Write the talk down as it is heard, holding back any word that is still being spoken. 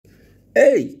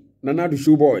Hey, Nana the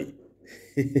shoe boy.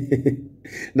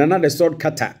 Nana the sword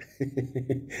cutter.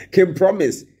 Can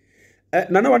promise.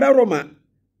 Nana wada Roma.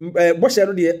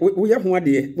 Boshero de we ya ho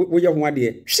ade we ya ho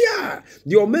ade. Hia,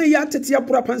 the o man ya tete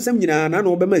apura pansam nyina na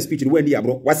no be ma speech no wandi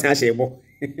abro. Wasan hyebo.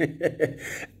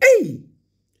 Hey.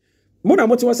 Mona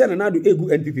moto wase na do egu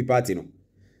NPP party no.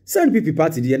 Say NPP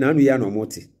party de na no ya no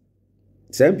mote.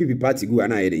 Say NPP party gu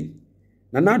ana yeden.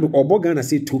 Na do oboga na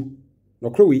say to. No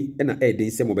krowi na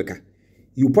den se mobeka.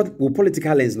 You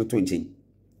political lens no to nchen.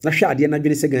 Na hwa ade na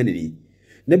dwene se Ghana ni.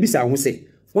 Na bisa ho se,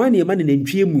 "Wan ne ma ne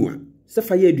ntwie mu a, se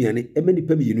fa ye aduane e ma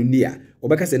nipa miyinu ni a,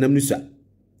 obeka se nam nusa."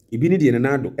 Ibi ni de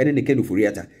na do ene ne kenu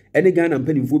furiata. Ene Ghana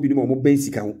mpanimfo bi ni mo ben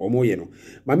sika ho omo ye no.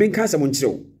 Ma men ka asem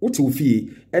nkyerɛw, wote wo fie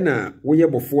ena wo ye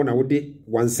bofo na wo de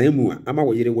wansan mu a ama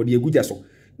wo yere wo de agugya so.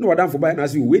 Na wadamfo ba na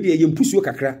ase we de ye mpusuo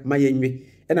kakra ma ye nwe.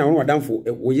 Ena wo wadamfo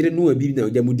wo yere no abi na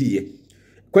ogya mudiye.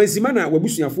 Kwansima na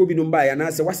wabusuafo bi no mba ya na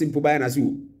ase wasimpo ba ya na ase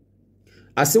wo.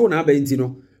 Ase wo na aba nti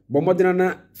no, bomodena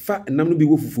na fa nam no bi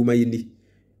wo fufu ma yindi.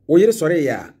 Wo yere sore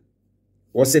ya.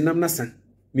 Wo se nam na sa.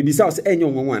 Mibisa wo se enye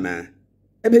onwanwa na.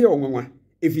 Ebe ye onwanwa.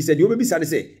 Efi se de obebisa ne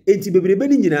se enti bebrebe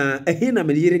ni nyina ehe na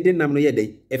me yere de nam no ye den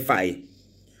efae.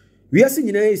 Wiase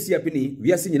nyina esi apini,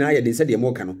 wiase nyina ye den se de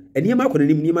mo ka no. Eniyema akona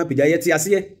nim niyema pagya ye te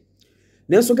ase ye.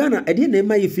 Nanso Ghana ede na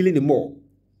ema ye feeling more.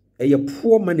 A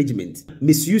poor management,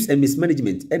 misuse and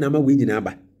mismanagement, and ama we nyina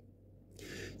aba.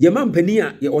 Ye mampani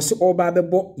a ye ose oba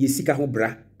bebo ye sika ho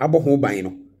bra abo ho ban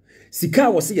no.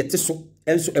 Sika wose ye teso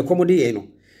enso ekomode ye no.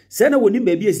 Se na woni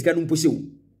ba bi ye sika no mposhe wo.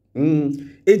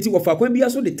 Enti wofa kwan bia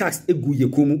so de tax egu ye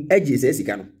komu eje se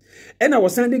sika no. E na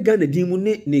wosan de Ghana din mu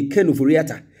ne Kenu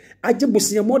Furiata age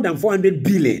bosia more than 400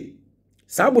 billion.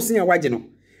 Sa bosia waje no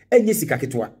enye sika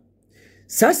ketwa.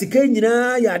 Sa sika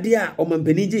nyina ya ade a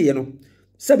omampani je ye no.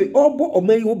 Sabi obo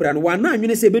oman ho bra no wana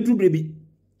anwene se bedru brebi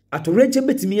atorenche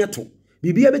betimi ato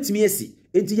bibia betimi asi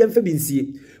enti yemfa binsie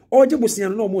oje bosia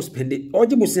no mo spende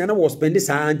oje bosia na wo spende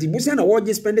sa anti bosia na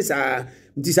woje spende sa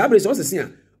nti sa bre so sesia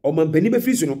omampani be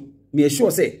free so no me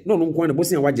sure say no nko na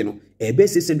bosia waje no ebe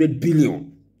 600 billion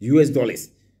US dollars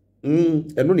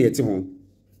eno na yeti ho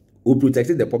who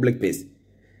protected the public purse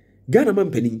Ghana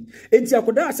mampani enti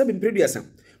akoda asabi mpreduasa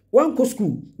wan ko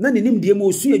school na nenim die mo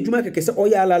osu adwuma kekese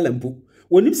oya ala lampo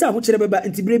wonim sa ho kire beba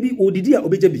ntibire bi odidi a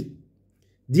obeja bi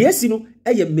de asi no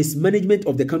eye mismanagement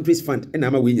of the country's fund na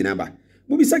ama we nyina ba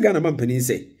mo bi sa Ghana mampani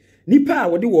se nipa a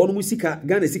wode wo no musika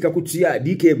Ghana sika kotua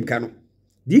DKM ka no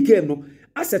DKM no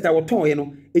aseta wo ton ye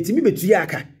no etimi betua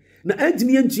aka na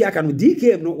antimi antua aka no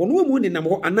DKM no wono mu ne nam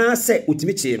ho ana se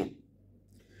otimi chie no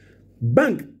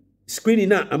bank screening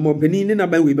na amampani ne na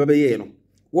ban we baba ye no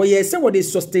wo ye se wo de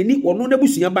sustain wono na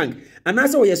busua bank ana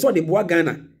se wo ye so de boa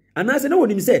Ghana ana se na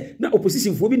wonim se na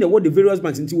opposition fo bi na wo the various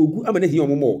banks nti wogu amana hi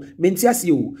omomo menti ase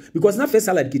o because na first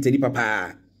salad kitani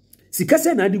papa sika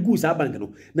se na ade gu sa bank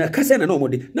no na kase na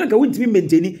omode na nka wontimi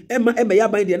maintain ema ya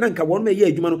ban de na nka won me ye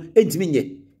adwuma no entimi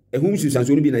nye ehum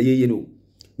susanso no bi na ye no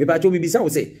me ba cho bi bisa wo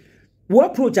se wo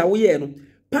approach a wo ye no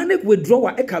panic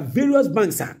withdrawal e ka various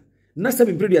banks a na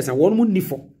 7 previous and won mu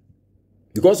nifo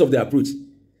because of the approach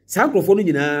sa microphone no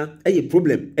nyina e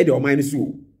problem e de o man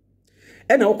so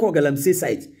e na wo call Galamsey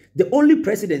site the only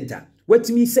president what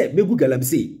me say megu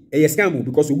Galamsey e scam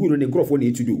because ogu no ne microphone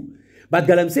need to do but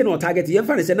Galamsey no target ye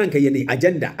fa ne se na nka ye ne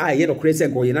agenda a ye no krese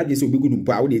nko ye na je se obegu no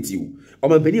mpa wo de ti wo o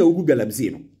man pani a ogu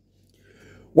Galamsey no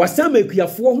wasama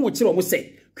kuafo ho kire o mo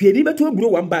se kuedi beto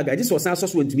aburo one bag age so san so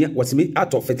ntumi wasemi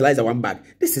out of fertilizer one bag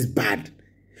this is bad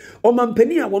o man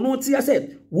pani a wono ti ase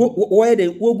wo ye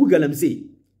den wo ogu Galamsey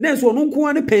na so no nko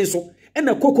ane penso e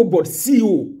na cocoa board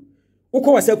CEO wo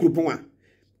wasa krupon a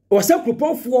wasa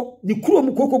krupofo ni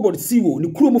kurom cocoa board CEO ni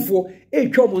kuromfo e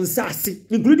twa mo nsase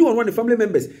including one the family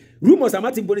members rumors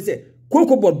amati body say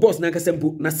cocoa board boss na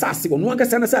kasempo na sase wono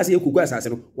ankasa na sase ekugu asase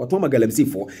no wato ma Galamsey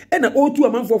fo e na otu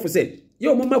amanfo fo say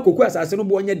ye mo ma cocoa asase no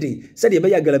bo onye den se de be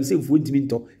ya Galamsey fo ntimi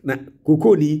nto na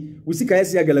cocoa ni usika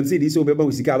yesi ya Galamsey di so be ba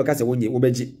usika abaka se wonye wo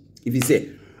beji if you say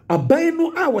aban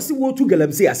no a wose wo tu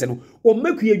Galamsey ase no o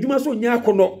maku adwuma so nya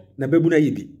akono na bebu na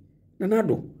yebi na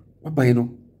nado waban no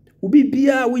ubi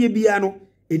bia wo ye bia no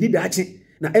edi daache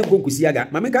na enkonkusi aga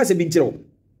ma me ka se bi nkyerɛw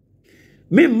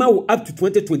me ma wo up to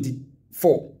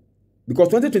 2024 because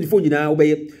 2024 nyina wo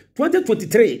be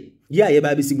 2023 ya ye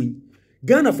ba besi mu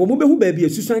Ghana for mo be hu ba bia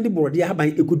susan de borode aban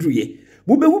ekudruye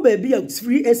mo be hu ba bia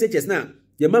free SHS na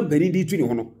ye man pani di tu ni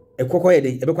ho no ekokɔ ye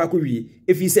den ebekɔ akɔwie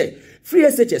efi se free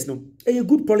SHS no a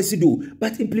good policy do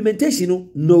but implementation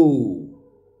no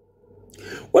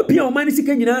wapia omani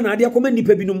sika nyina na ade akoma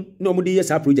nipa binom na omudi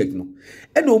yes project no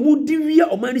e na omudi wi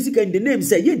omani sika in the name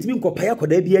say yentimi nkɔpa ya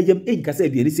koda bia yam enkasa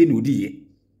aduane se na odiye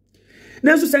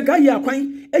nanso senka ye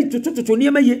akwan tutututu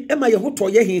niema ye ema ye hoto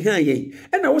ye henhan ye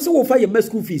na wo se wo fa ye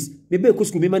school fees me be ko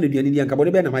school me ma na duane ni anka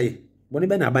bone be na maye bone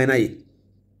be na aban na ye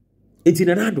enti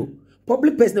Nanado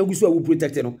public person na gusu a wo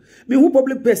protect no me who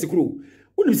public person kro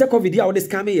unim se covid ya wo de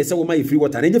scam ye se wo ma ye free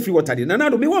water na nye free water de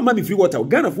Nanado me wa ma me free water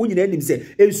Ghana fo nyina anim se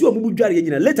ensu a mu dware ye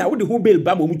nyina later wo de ho bail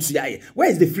ba mo mu tua ye where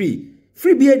is the free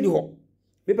be any ho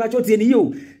me pa chote ni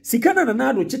yo sika na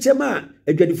Nanado chechema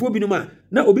adwadifo bi no ma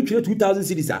na obi twere 2000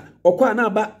 cedis a okwa na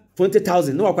ba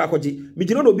 20,000 na wakwa akwaji mi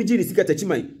gino no bi giri sika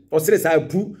tachiman osere sa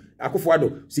pu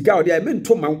AkuffoAddo sika odi ai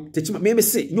mento ma tachiman me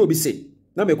se nyo obi se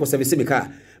na me ko service me ka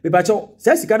me ba cho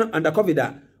sa sika no under covid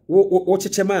a wo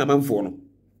chechema amanfo no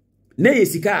na ye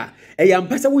sika e ya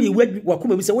mpasa wo ye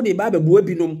wakoma mi se wo de ba babu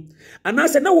abinom ana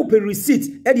se na wo pe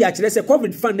receipt e de a kire se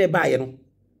covid fund na ba ye no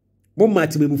mo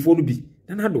matememufo no bi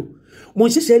Nanado mo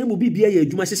nhyehyere mu bibia ye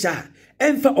adwuma hyehya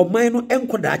emfa oman no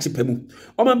enkoda achepemu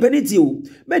omanpaniti o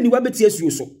mani wa beti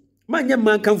asuo so manya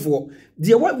mankanfo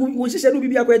de wo nhyehyere no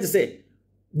bibia kwa ye se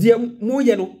de mo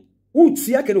ye no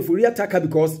utua ke no for attack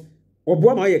because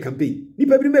oboa ma ye campaign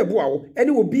nipa bi me boa wo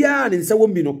ene obia ne nsa wo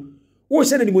mbi no wo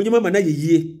hye na ni monyama ma na ye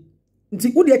yie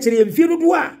nti wo de akere ye mfie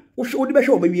dodo a wo de be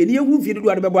hwe omawie ne ye hu mfie dodo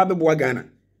a de beboa Ghana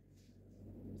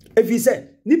efi se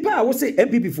nipa a wo se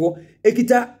MPP fo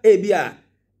ekita ebia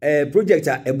project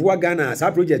a eboa Ghana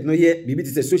sa project no ye bibi ti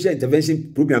se social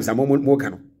intervention programs mo ka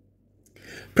no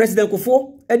President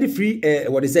Akufo edi free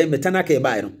what they say maternal care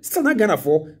buy no still Ghana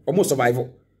for almost survival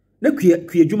na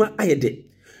kwiadwuma ayede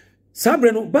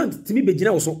sabre no bank timi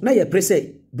begina wo so na ye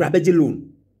prese brabeje loan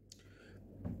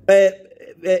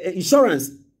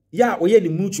insurance ya oye ni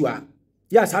mutual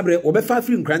ya sabre obefa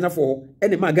free nkrana for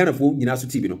ene ma Ghana for nyina so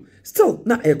tibi no still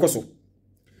na ekoso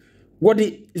what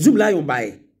the Zoom lion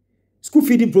buy school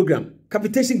feeding program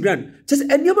capitation grant just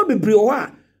anyama bebre o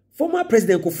ha former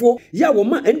president Akufo ya wo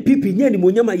ma NPP nya ni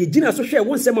monyama ye gina so hwe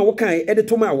won sema wo kan e de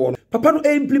to ma wo no papa no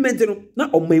implement no na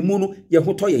omamu no ye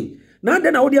hoto yen na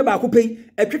ade na wo de ba akopei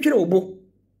etwetwere wo bo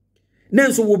na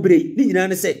nso wo bre ni nyina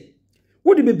ne se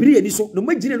wo de bebre ani so no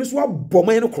magina no so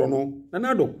aboman no kro no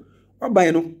Nanado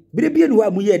waban no bre bia ni ho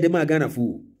amu ye de ma Ghana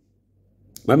fu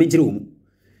ma me nkire wo mu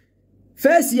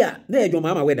first year na ye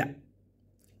dwoma ma weda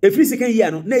every second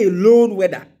year no na ye loan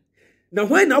weda na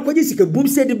why na okoji sika boom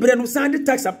say de bre no sand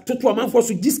tax toto amanfo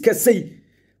so diska sei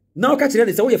na oka kire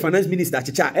ne se wo ye finance minister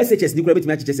achecha SHS ni kura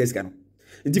betimi achecha sika no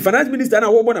nti finance minister na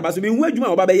wo bo na ba so me hu adwuma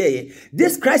wo ba be ye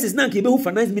this crisis na nke be hu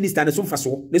finance minister ne so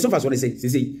mfaso ne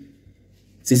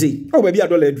sei o ba bia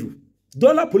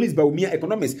dollar police ba umia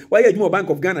economics why adwuma Bank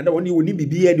of Ghana da woni woni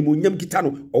bibia ni monyam kita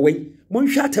no owen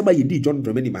monhwa ataba ye di John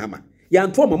Dramani Mahama ya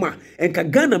nto mama enka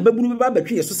Ghana babunu ba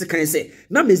batwe ye so se kan se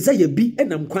na meza ye bi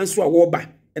enam kwan so a wo ba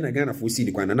ena Ghana fo si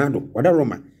di kwan Nanado wada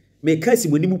Roma me kasi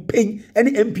monimu pen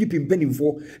ene MPP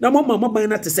mpanimfo na mama ban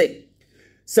na te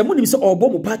se monim se obo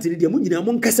mo party ne de mo nyina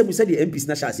mo nkasa mu se de MPs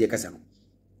na hyase ye kasa no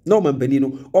na o mampani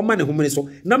no o ma ne homene so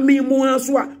na me mo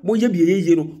aso a mo ye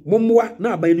biye no mo moa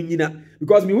na aban no nyina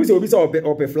because me who say obi say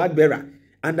ope flag bearer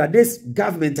under this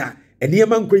government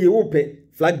eniema nkoye ope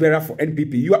flag bearer for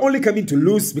NPP you are only coming to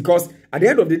lose because at the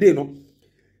end of the day no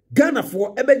Ghana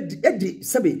for edi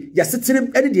sabe ya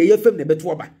setenem edi de ye fam na beto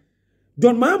oba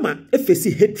Don Mama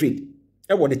efesi hatred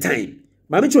e wo the time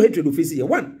mama cho hatred ofesi ye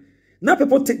one now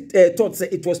people thought say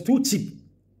it was too cheap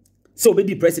so be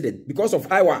the president because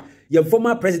of our your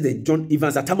former president John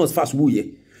Evans Atamos fast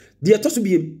wuye the to so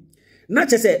be na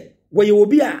che say we ye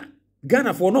obi a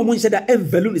Ghana for no mo nche da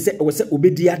envelu ni say we say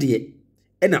obedi ade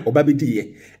e na obabedi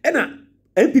ye e na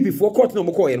MPP for court no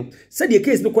mo koye no say the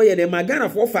case no koye na ma Ghana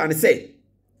for fa ne say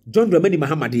John Dramani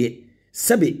Mahama de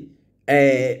sabe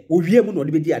owie mu no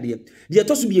de bedi ade de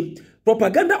to so be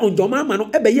propaganda on John Mahama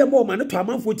no ebeye mo ma no to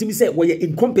amanfo timi say we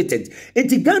incompetent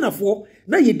enti Ghana for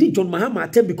na ye di John Mahama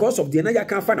atem because of the na ya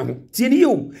kan fa na ho tie ni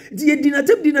yo di ye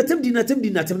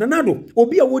dinatem Nanado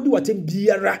obi a wodi watem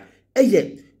biara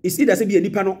eye is either say be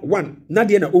nipa no one na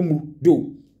de na omu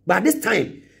do but this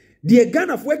time the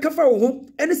Ghana for kafa wo ho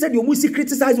any said you must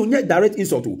criticize on direct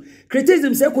insult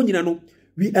criticism say ko nyina no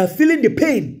we are feeling the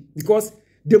pain because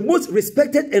the most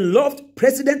respected and loved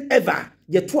president ever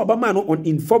ye to abama no on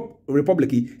informed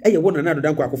republic e ye won Nanado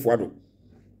danko AkuffoAddo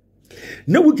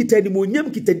na we kita ni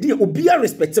monyam kita dia obia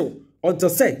respect until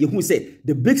say you who say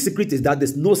the big secret is that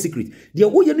there's no secret the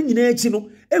wo ye no nyina achi no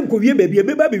enko wie ba bia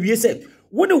meba be wie say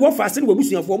woni wo fase no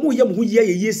wabusuafo mo ye mo ho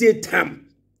ye say tam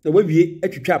na wa wie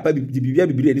atwitwa apa bibia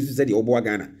bibiri ani so say de obo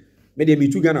Ghana me de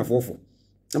mitu Ghana fofo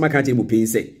na maka che mo pen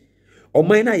say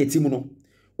oman na ye timu no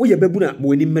wo ye babuna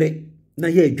mo ani mmere na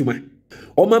ye adwuma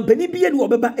O man penny be any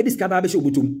obeba edis kaba besho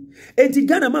butum. Enti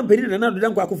Ghana man penny na Nana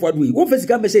Danko AkuffoAddo. Won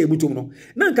fesika meshe butum no.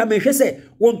 Na nka mehwe se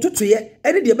won toto ye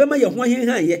ene de bema ye ho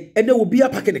ahen ye ene obi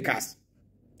apake ne cars.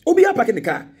 Obi apake ne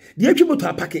car. De atwi moto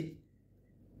apake.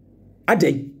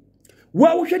 Aden.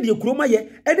 Wa wo hwe de kuroma ye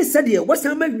ene se de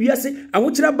wasan ma wiase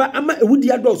ahokyera ba ama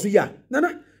ewudi adoso ya.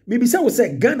 Nana mebisa wo se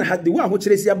Ghana had the wa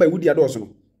ahokyera si aba ewudi adoso no.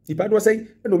 Ipa do say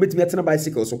ene ometimi atena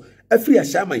bicycle so afiri a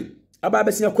shaman aba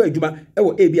besia kwa adwuma e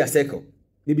wo AB a circle.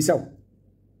 Mebisa wo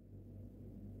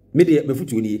me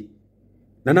mefutu ni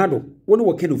Nanado wonu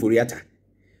wo ken oforiata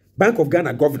Bank of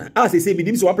Ghana governor as say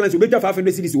minim so plan so betwa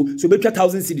 500 cities so betwa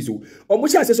 1000 cities o mo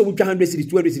sha say so betwa 100 cities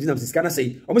 200 cities am sika na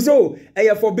say o mo say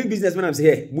oh for big businessmen am say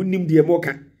hey munim de mo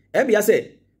ka e bia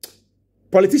say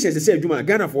politicians say adwuma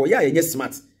Ghana for ya yenye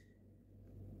smart.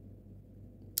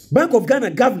 Bank of Ghana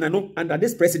governor no under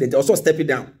this president also stepping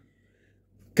down.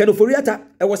 Ken oforiata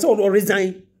e was say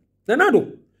resign.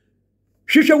 Nanado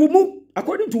hwehwe wo mu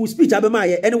according to speech abema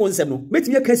ye anyone sem no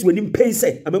metimi akasi wanim pay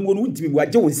say amamo no ntimi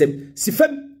waje won sem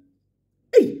sifam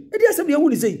edi asem de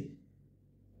ehuni say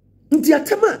nti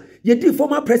atema ye di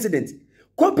former president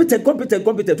competent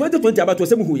 2020 about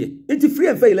asem hu ye nti free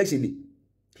and fair election ni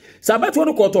sabato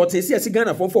no court otesi asi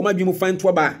Ghana for former bi mu fan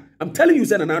to ba. I'm telling you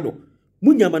say Nanado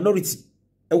munya minority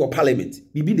e wo parliament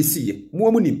bibi de siye mu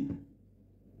amunim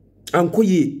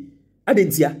ankoye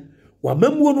adentia wa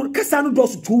mamuo no kasa no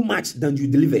does too much than you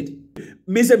delivered.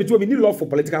 Me say between me need love for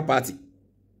political party.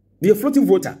 The floating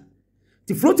voter.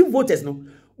 The floating voters no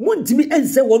montimi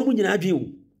ense wonu mu nyina adwen o.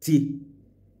 Ti.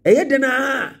 Eye de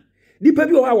na nipa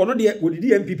bi o ha wono de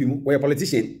odidi MPP mu we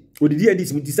politician. Odidi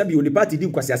NDC mu ti sabi o ni party di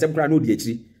nkwase asem kra na odi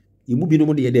akiri. Imu bi no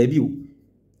mo de ye da bi o.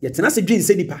 Ye tena se dwen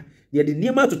se nipa. Ye de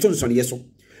niema toto nsone ye so.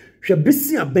 Hwe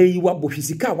besi aban yi wa bo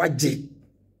hwisika waje.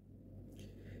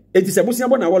 Enti se bosia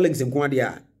bo na wo links nko ade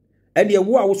a and ye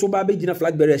wo a wo so ba be gina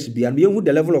flag bearers bia no ye hu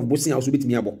the level of bossing also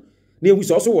bitimi abo na ye hu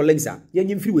so also wo links a ye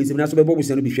nyim free ways na so be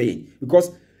bossing no bi hwe yen because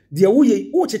de wo ye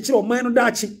wo chekere o man no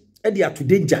daachi e de ato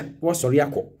danger wo sori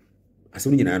akọ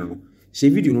asem nyina no she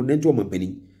video no nento o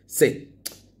mampani say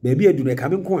baby edu no ka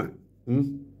me nko a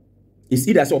is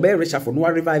either so be rich for no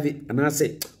revive it and I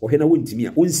say o he na wo ntimi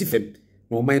a wonsi fam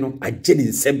na o man no agye ne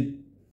nsem